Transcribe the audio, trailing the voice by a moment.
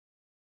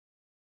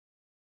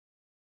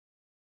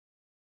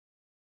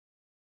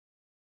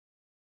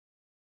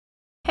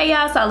Hey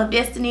y'all, it's All of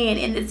Destiny, and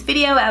in this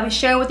video I'll be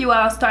sharing with you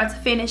all start to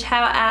finish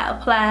how I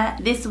apply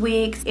this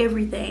wig's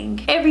everything,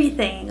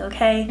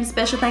 okay?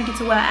 Special thank you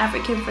to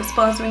WowAfrican for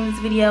sponsoring this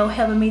video,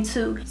 helping me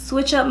to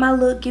switch up my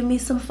look, give me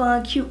some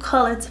fun, cute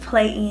color to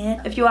play in.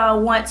 If you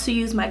all want to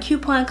use my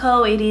coupon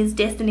code, it is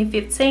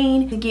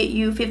Destiny15 to get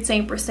you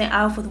 15%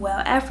 off with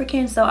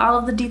WowAfrican. So all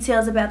of the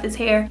details about this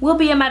hair will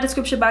be in my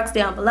description box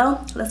down below.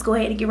 Let's go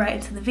ahead and get right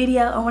into the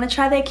video. I want to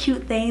try that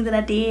cute thing that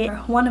I did for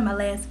one of my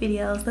last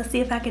videos. Let's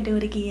see if I can do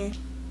it again.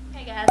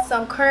 Hey guys, so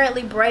I'm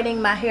currently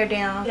braiding my hair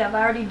down. I've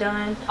already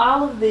done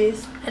all of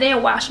this. I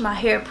didn't wash my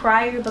hair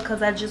prior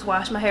because I just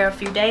washed my hair a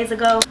few days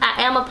ago.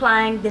 I am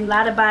applying the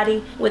Dimmable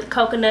body with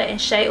coconut and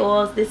shea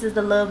oils. This is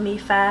the Love Me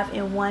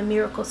 5-in-1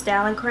 Miracle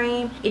Styling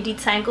Cream. It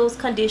detangles,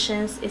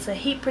 conditions, it's a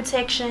heat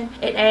protection,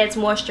 it adds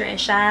moisture and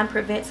shine,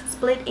 prevents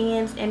split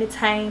ends, and it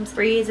tames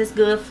frizz. It's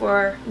good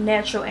for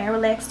natural and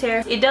relaxed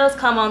hair. It does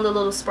come on the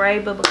little spray,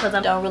 but because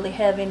I don't really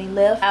have any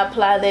left, I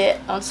apply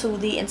that onto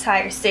the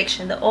entire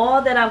section. The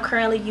oil that I'm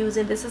currently using,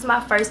 this is my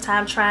first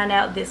time trying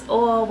out this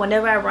oil.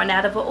 Whenever I run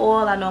out of an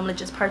oil, I normally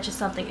just purchase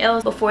something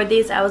else. Before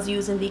this, I was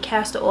using the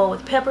castor oil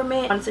with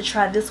peppermint. I wanted to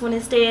try this one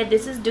instead.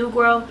 This is Do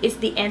Grow. It's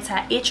the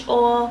anti-itch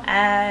oil.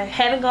 I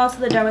haven't gone to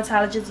the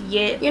dermatologist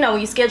yet. You know,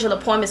 when you schedule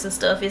appointments and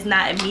stuff, it's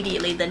not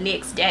immediately the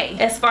next day.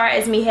 As far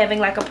as me having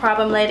like a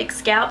problematic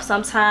scalp,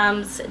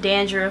 sometimes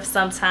dandruff,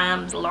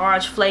 sometimes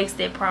large flakes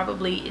that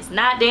probably is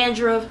not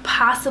dandruff,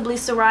 possibly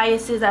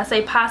psoriasis. I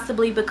say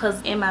possibly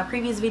because in my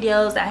previous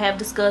videos, I have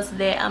discussed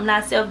that I'm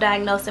not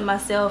self-diagnosing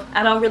myself.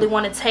 I don't really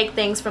want to take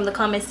things from the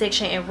comment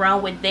section and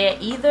run with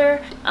that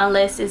either,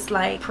 unless it's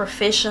like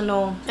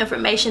professional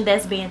information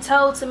that's being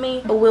told to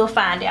me, but we'll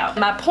find out.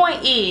 My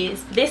point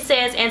is, this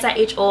says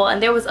anti-itch oil,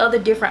 and there was other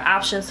different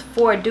options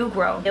for Do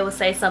Grow. It would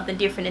say something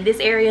different in this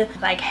area.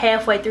 Like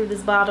halfway through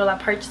this bottle, I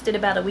purchased it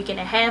about a week and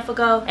a half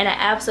ago, and I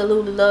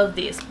absolutely love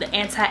this. The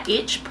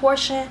anti-itch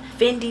portion,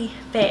 Fendi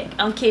fact.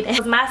 I'm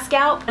kidding. My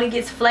scalp, when it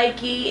gets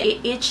flaky,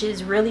 it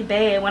itches really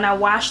bad. When I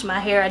washed my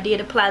hair, I did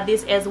apply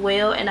this as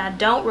well, and I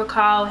don't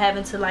recall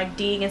having to like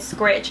dig and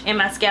scratch in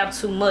my scalp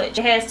too much.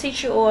 It has tea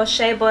tree oil,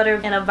 shea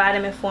butter, and a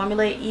vitamin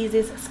formula. It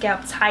eases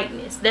scalp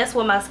tightness. That's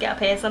what my scalp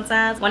has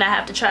sometimes when I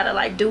have to try to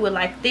like do it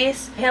like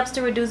this. It helps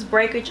to reduce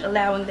breakage,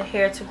 allowing the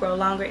hair to grow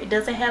longer. It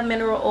doesn't have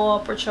mineral oil,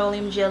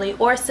 petroleum jelly,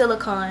 or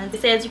silicones.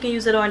 It says you can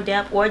use it on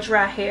damp or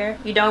dry hair.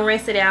 You don't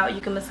rinse it out. You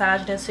can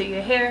massage it into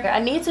your hair. I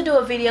need to do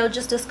a video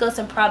just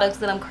discussing products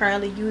that I'm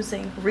currently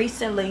using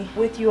recently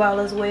with you all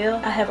as well.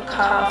 I have a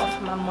call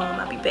from my mom.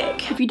 I'll be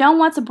back. If you don't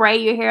want to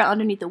braid your hair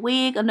underneath the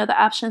wig, another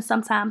option,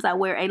 sometimes I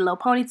wear a low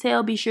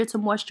ponytail. Be sure to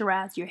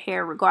moisturize your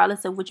hair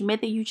regardless of which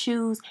method you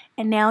choose,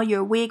 and now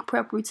your wig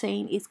prep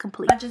routine is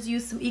complete. I just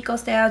used some Eco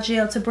Style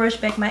gel to brush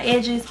back my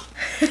edges.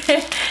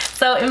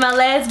 So in my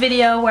last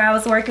video where I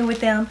was working with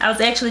them, I was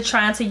actually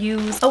trying to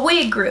use a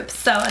wig grip,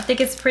 so I think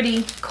it's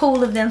pretty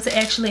cool of them to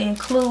actually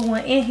include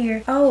one in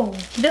here. Oh,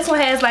 this one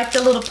has like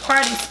the little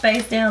party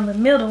space down the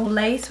middle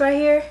lace right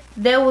here.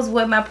 That was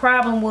what my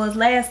problem was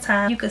last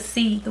time. You could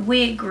see the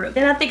wig grip.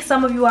 And I think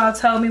some of you all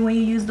told me when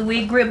you use the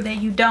wig grip that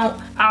you don't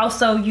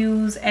also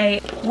use a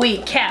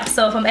wig cap.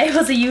 So if I'm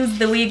able to use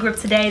the wig grip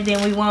today,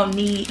 then we won't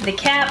need the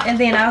cap. And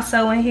then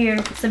also in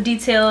here, some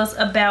details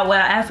about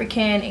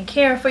WowAfrican and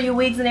caring for your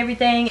wigs and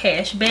everything.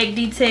 Cashback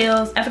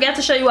details. I forgot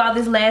to show you all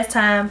this last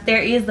time.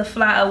 There is the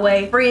Fly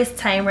Away Frizz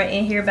Tamer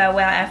in here by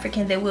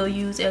WowAfrican that we'll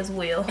use as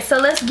well. So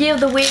let's give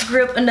the wig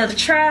grip another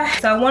try.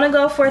 So I want to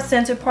go for a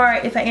center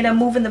part. If I end up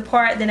moving the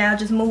part, then I'll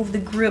just move the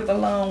grip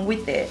along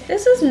with it.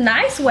 This is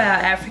nice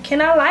WowAfrican.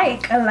 I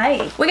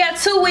like. We got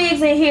two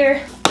wigs in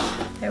here.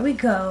 There we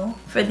go.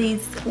 For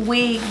these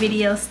wig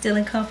video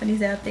stealing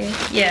companies out there.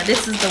 Yeah,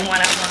 this is the one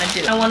I want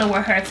to do. I want to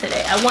wear her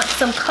today. I want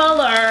some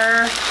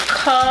color.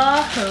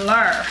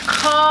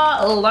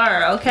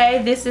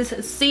 Okay, this is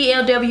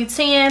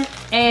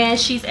CLW10 and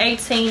she's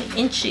 18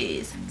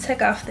 inches.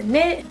 Take off the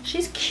net.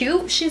 She's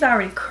cute. She's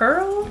already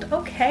curled.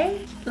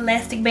 Okay.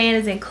 Elastic band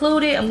is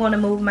included. I'm going to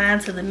move mine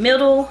to the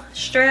middle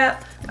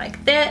strap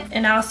like that,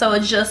 and also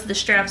adjust the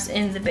straps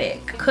in the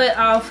back. Cut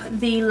off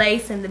the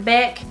lace in the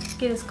back.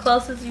 Get as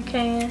close as you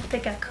can. I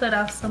think I cut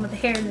off some of the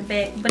hair in the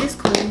back, but it's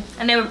cool.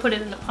 I never put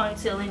it in a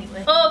ponytail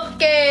anyway.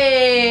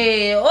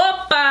 Okay,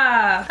 opa!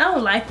 I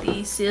don't like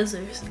these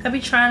scissors. I be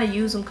trying to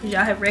use them because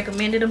y'all have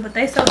recommended them, but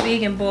they so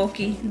big and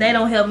bulky. They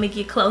don't help me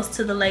get close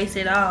to the lace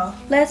at all.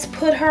 Let's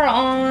put her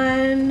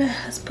on.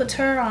 Let's put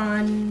her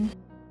on.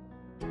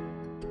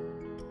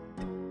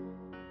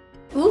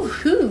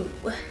 Ooh-hoo.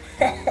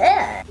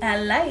 I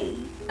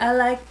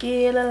like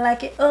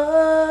it.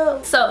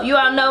 Oh, so you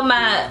all know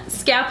my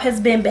scalp has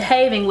been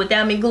behaving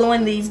without me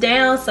gluing these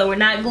down, so we're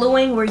not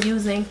gluing, we're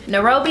using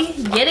Nairobi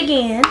yet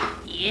again,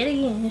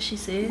 she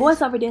says.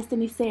 Voice Over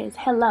Destiny says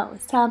hello,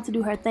 it's time to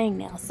do her thing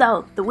now.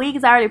 So the wig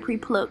is already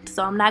pre-plucked,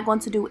 so I'm not going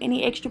to do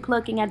any extra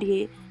plucking. I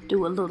did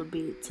do a little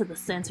bit to the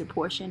center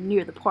portion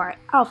near the part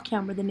off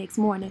camera the next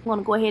morning. I'm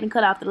gonna go ahead and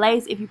cut off the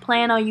lace. If you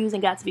plan on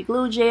using Got To Be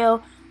glue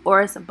gel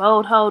or some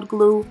bold hold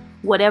glue,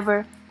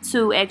 whatever,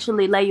 to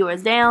actually lay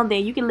yours down,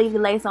 then you can leave the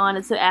lace on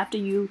until after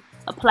you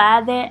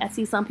apply that. I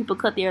see some people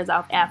cut theirs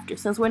off after.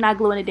 Since we're not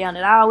gluing it down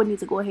at all, we need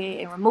to go ahead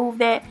and remove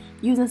that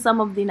using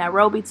some of the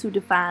Nairobi to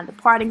define the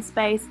parting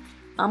space.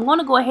 I'm going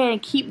to go ahead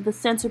and keep the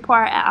center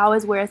part. I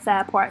always wear a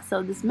side part,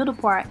 so this middle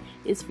part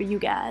is for you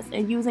guys.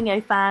 And using a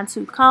fine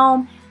tooth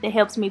comb that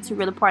helps me to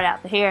really part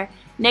out the hair.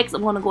 Next,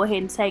 I'm going to go ahead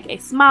and take a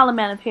small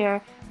amount of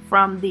hair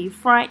from the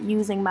front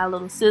using my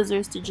little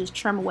scissors to just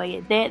trim away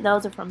at that.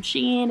 Those are from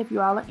Shein if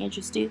you all are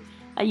interested.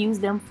 I use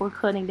them for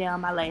cutting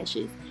down my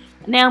lashes.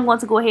 Now I'm going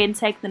to go ahead and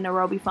take the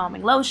Nairobi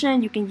foaming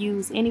lotion. You can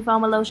use any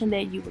foaming lotion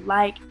that you would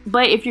like,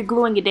 but if you're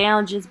gluing it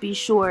down, just be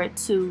sure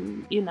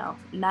to, you know,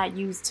 not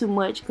use too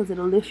much because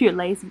it'll lift your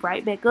lace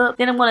right back up.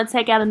 Then I'm going to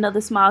take out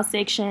another small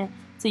section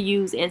to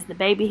use as the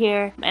baby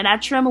hair, and I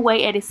trim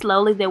away at it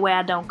slowly, that way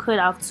I don't cut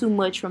off too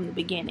much from the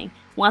beginning.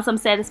 Once I'm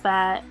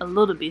satisfied, a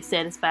little bit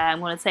satisfied, I'm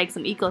going to take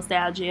some Eco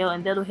Style gel,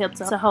 and that'll help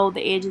to hold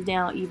the edges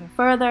down even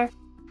further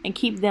and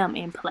keep them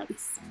in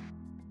place.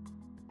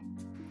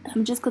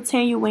 I'm just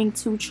continuing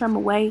to trim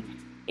away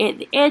at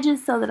the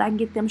edges so that I can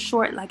get them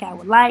short like I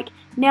would like.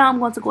 Now I'm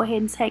going to go ahead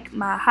and take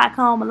my hot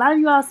comb. A lot of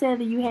you all said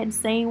that you hadn't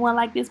seen one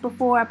like this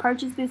before. I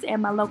purchased this at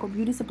my local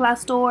beauty supply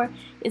store.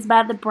 It's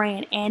by the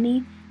brand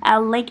Annie.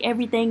 I'll link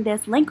everything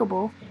that's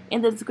linkable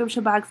in the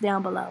description box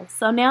down below.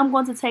 So now I'm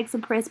going to take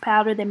some pressed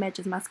powder that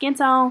matches my skin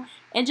tone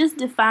and just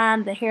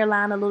define the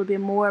hairline a little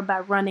bit more by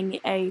running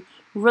a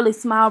really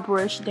small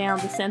brush down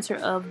the center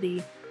of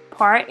the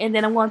part. And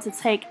then I'm going to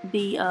take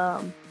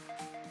the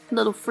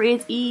little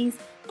Frizz Ease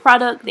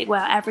product that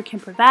WowAfrican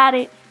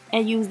provided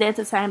and use that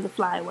to tame the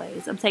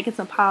flyaways. I'm taking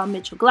some Paul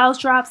Mitchell gloss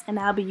drops, and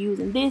I'll be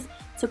using this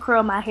to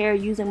curl my hair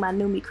using my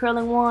Neewer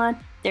curling wand.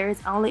 There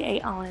is only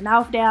a on and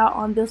off dial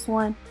on this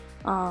one.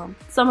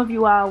 Some of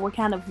you all were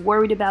kind of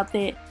worried about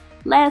that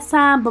last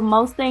time, but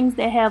most things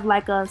that have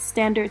like a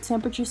standard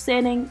temperature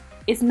setting,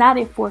 it's not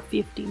at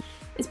 450.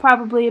 It's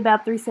probably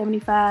about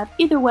 375.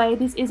 Either way,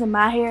 this isn't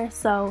my hair,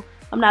 so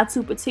I'm not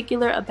too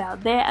particular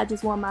about that. I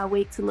just want my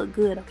wig to look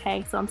good,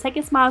 okay? So I'm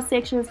taking small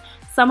sections.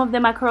 Some of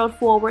them I curled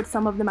forward,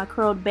 some of them I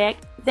curled back.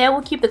 That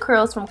will keep the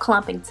curls from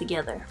clumping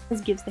together.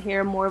 This gives the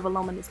hair more of a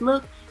voluminous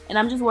look. And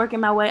I'm just working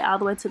my way all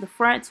the way to the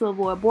front to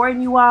avoid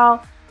boring you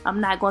all. I'm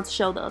not going to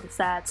show the other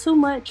side too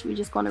much. We're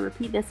just going to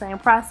repeat the same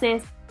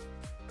process.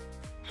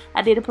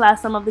 I did apply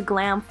some of the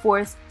Glam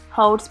Force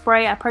Hold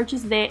Spray. I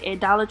purchased that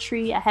at Dollar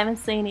Tree. I haven't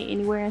seen it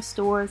anywhere in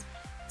stores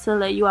to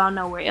let you all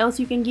know where else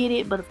you can get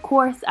it, but of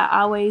course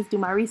I always do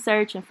my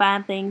research and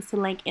find things to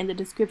link in the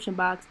description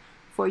box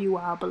for you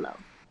all below.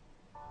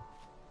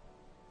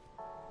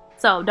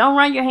 So don't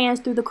run your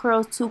hands through the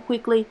curls too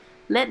quickly.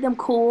 Let them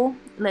cool,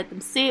 let them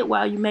sit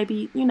while you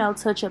maybe, you know,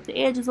 touch up the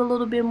edges a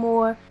little bit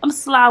more. I'm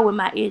slow with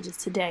my edges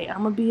today,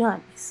 I'm gonna be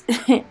honest.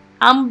 I'm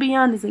gonna be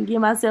honest and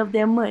give myself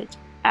that much.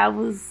 I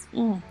was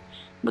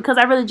because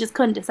I really just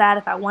couldn't decide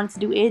if I wanted to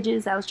do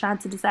edges. I was trying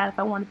to decide if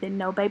I wanted the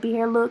no baby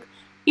hair look.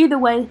 Either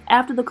way,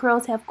 after the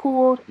curls have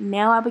cooled,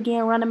 now I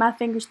began running my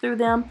fingers through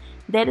them.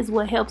 That is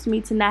what helps me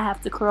to not have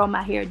to curl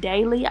my hair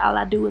daily. All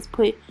I do is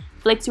put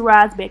flexi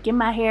rods back in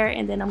my hair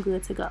and then I'm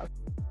good to go.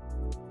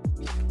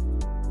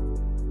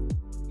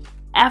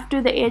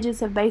 After the edges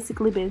have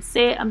basically been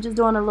set, I'm just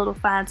doing a little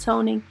fine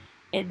tuning.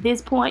 At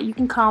this point, you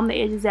can comb the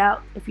edges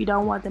out if you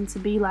don't want them to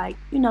be like,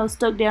 you know,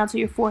 stuck down to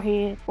your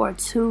forehead or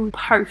too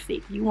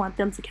perfect. You want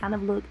them to kind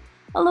of look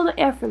a little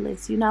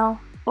effortless, you know.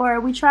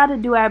 Or we try to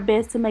do our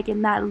best to make it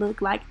not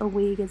look like a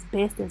wig as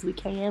best as we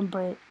can,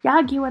 but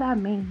y'all get what I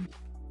mean.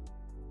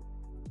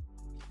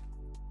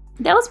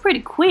 That was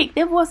pretty quick.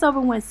 That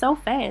voiceover went so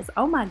fast.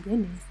 Oh my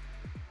goodness.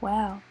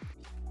 Wow.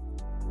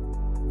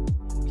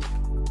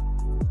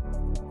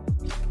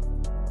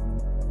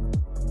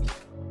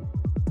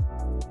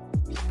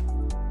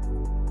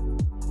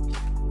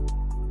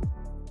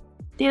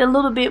 Did a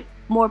little bit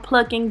more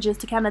plucking just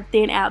to kind of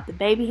thin out the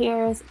baby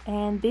hairs,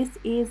 and this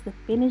is the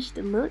finished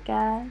look,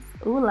 guys.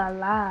 Ooh la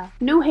la.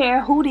 New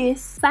hair, who this?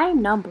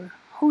 Same number,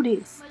 who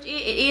this?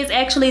 It is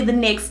actually the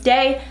next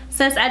day.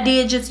 Since I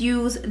did just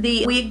use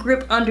the wig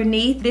grip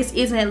underneath, this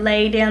isn't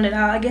laid down at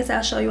all. I guess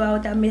I'll show you all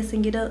without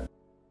messing it up.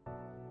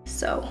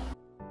 So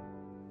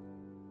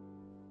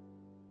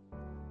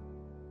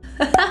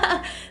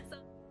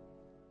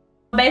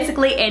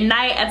basically at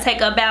night I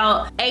take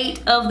about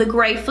 8 of the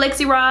gray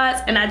flexi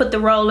rods and I put the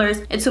rollers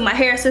into my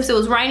hair. Since it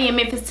was rainy in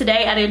Memphis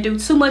today, I didn't do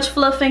too much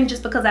fluffing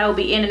just because I will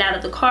be in and out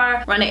of the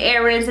car running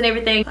errands and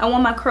everything. I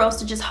want my curls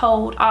to just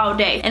hold all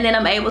day, and then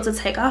I'm able to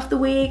take off the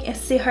wig and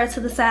sit her to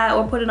the side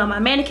or put it on my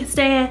mannequin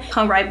stand,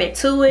 come right back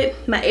to it.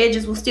 My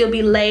edges will still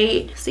be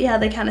laid. See how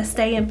they kind of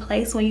stay in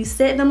place when you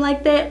set them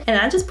like that? And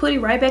I just put it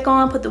right back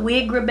on, put the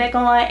wig grip back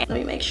on, and let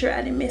me make sure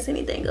I didn't mess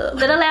anything up.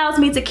 That allows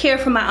me to care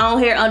for my own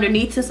hair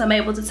underneath, since I'm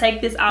able to take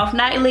take this off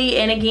nightly,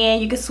 and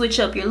again, you can switch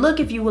up your look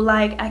if you would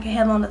like. I can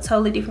have on a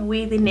totally different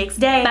wig the next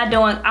day by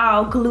doing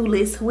all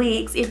glueless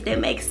wigs, if that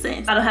makes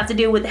sense. I don't have to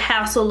deal with the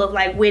hassle of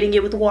like wetting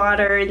it with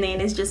water and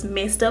then it's just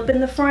messed up in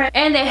the front.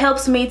 And that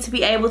helps me to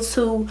be able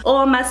to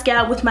oil my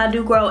scalp with my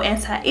Do Grow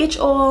anti-itch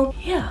oil.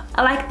 Yeah,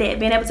 I like that,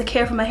 being able to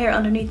care for my hair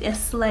underneath and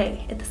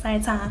slay at the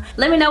same time.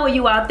 Let me know what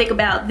you all think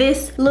about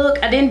this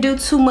look. I didn't do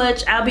too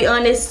much, I'll be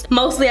honest.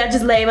 Mostly I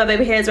just laid my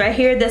baby hairs right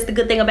here. That's the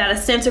good thing about a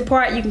center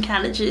part. You can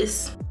kind of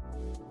just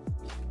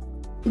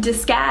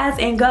disguise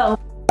and go.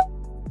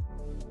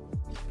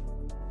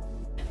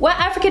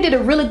 WowAfrican did a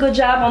really good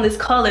job on this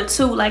color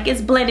too. Like,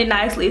 it's blended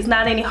nicely. It's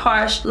not any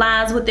harsh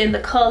lines within the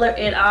color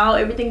at all.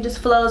 Everything just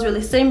flows really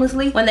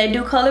seamlessly. When they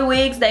do color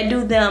wigs, they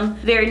do them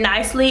very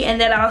nicely,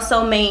 and that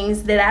also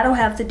means that I don't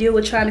have to deal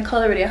with trying to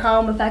color it at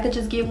home. If I could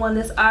just get one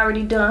that's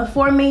already done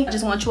for me. I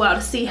just want you all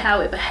to see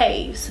how it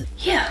behaves.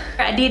 Yeah,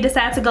 I did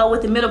decide to go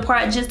with the middle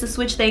part just to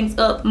switch things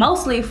up,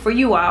 mostly for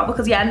you all,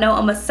 because y'all know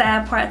I'm a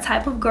side part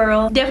type of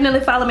girl. Definitely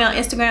follow me on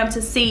Instagram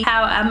to see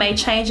how I may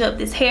change up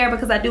this hair,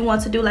 because I do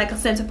want to do like a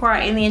center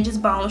part and then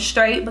just bone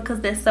straight, because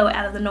that's so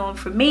out of the norm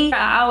for me.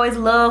 I always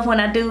love when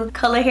I do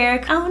color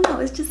hair. I don't know,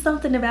 it's just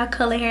something about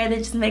color hair that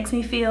just makes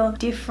me feel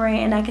different,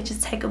 and I could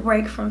just take a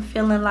break from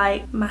feeling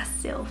like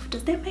myself.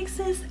 Does that make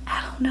sense?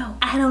 I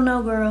don't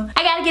know, girl.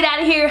 I gotta get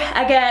out of here.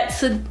 I got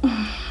to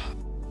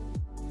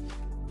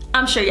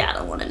I'm sure y'all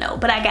don't want to know,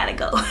 but I gotta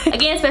go.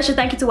 Again, special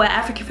thank you to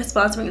WowAfrican for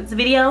sponsoring this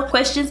video.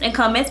 Questions and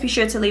comments, be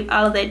sure to leave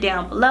all of that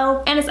down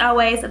below. And as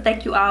always,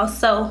 thank you all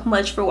so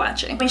much for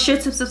watching. Be sure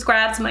to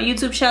subscribe to my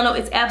YouTube channel.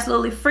 It's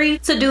absolutely free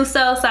to do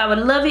so, so I would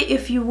love it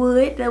if you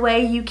would. That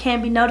way you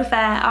can be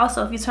notified.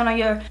 Also, if you turn on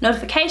your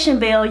notification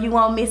bell, you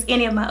won't miss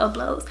any of my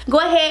uploads. Go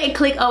ahead and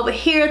click over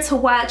here to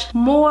watch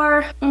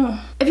more.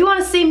 If you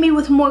want to see me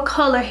with more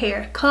color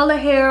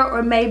hair,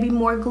 or maybe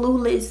more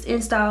glueless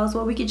installs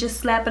where we could just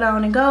slap it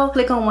on and go,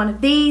 click on one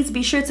of these.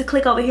 Be sure to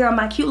click over here on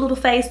my cute little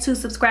face to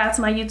subscribe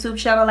to my YouTube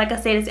channel. Like I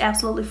said, it's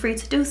absolutely free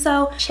to do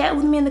so. Chat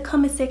with me in the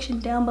comment section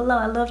down below.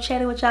 I love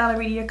chatting with y'all and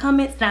reading your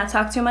comments, and I'll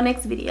talk to you in my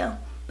next video.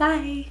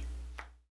 Bye.